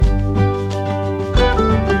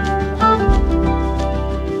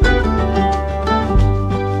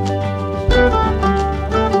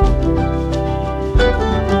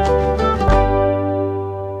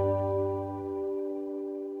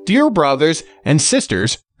Dear brothers and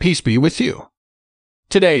sisters, peace be with you.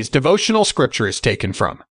 Today's devotional scripture is taken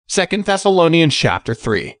from 2 Thessalonians chapter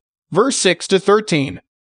 3, verse 6 to 13.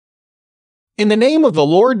 In the name of the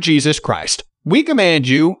Lord Jesus Christ, we command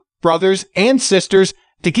you, brothers and sisters,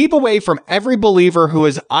 to keep away from every believer who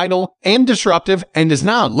is idle and disruptive and does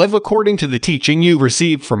not live according to the teaching you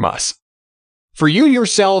received from us. For you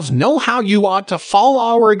yourselves know how you ought to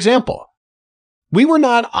follow our example. We were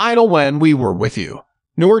not idle when we were with you,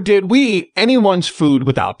 nor did we eat anyone's food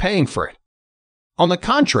without paying for it. On the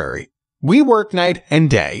contrary, we worked night and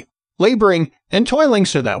day, laboring and toiling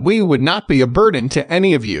so that we would not be a burden to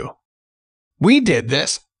any of you. We did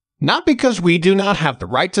this, not because we do not have the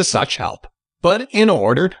right to such help, but in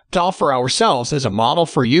order to offer ourselves as a model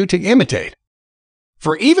for you to imitate.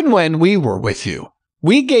 For even when we were with you,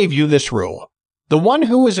 we gave you this rule: the one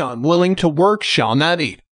who is unwilling to work shall not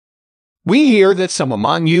eat. We hear that some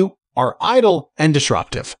among you are idle and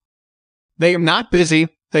disruptive. They are not busy,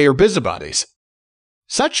 they are busybodies.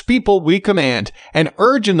 Such people we command and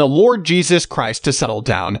urge in the Lord Jesus Christ to settle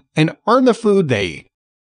down and earn the food they eat.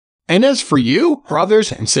 And as for you,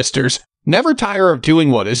 brothers and sisters, never tire of doing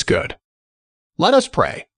what is good. Let us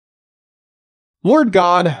pray. Lord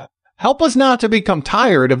God, help us not to become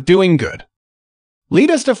tired of doing good. Lead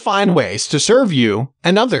us to find ways to serve you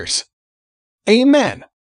and others. Amen.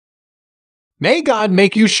 May God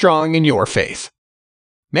make you strong in your faith.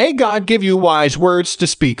 May God give you wise words to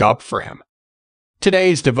speak up for Him.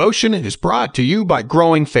 Today's devotion is brought to you by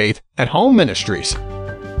Growing Faith at Home Ministries.